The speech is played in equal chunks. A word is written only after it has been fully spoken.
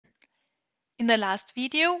In the last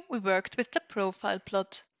video, we worked with the profile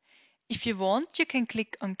plot. If you want, you can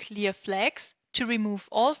click on Clear Flags to remove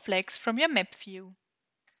all flags from your map view.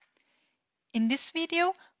 In this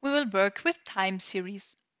video, we will work with time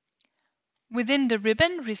series. Within the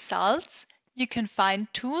ribbon Results, you can find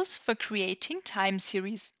tools for creating time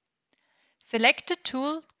series. Select the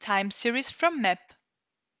tool Time Series from Map.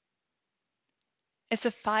 As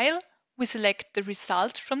a file, we select the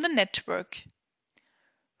result from the network.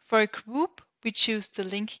 For a group, we choose the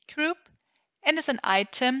link group, and as an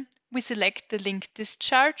item, we select the link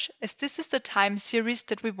discharge, as this is the time series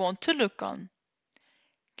that we want to look on.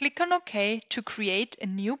 Click on OK to create a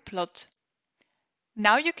new plot.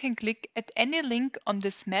 Now you can click at any link on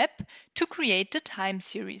this map to create the time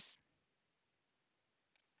series.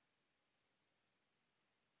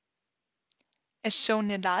 As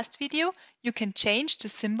shown in the last video, you can change the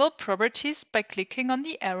symbol properties by clicking on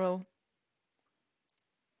the arrow.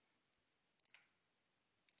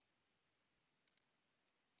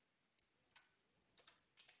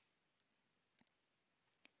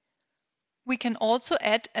 We can also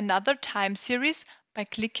add another time series by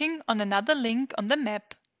clicking on another link on the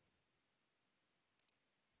map.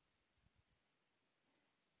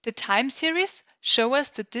 The time series show us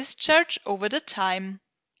the discharge over the time.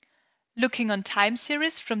 Looking on time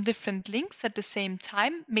series from different links at the same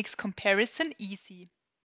time makes comparison easy.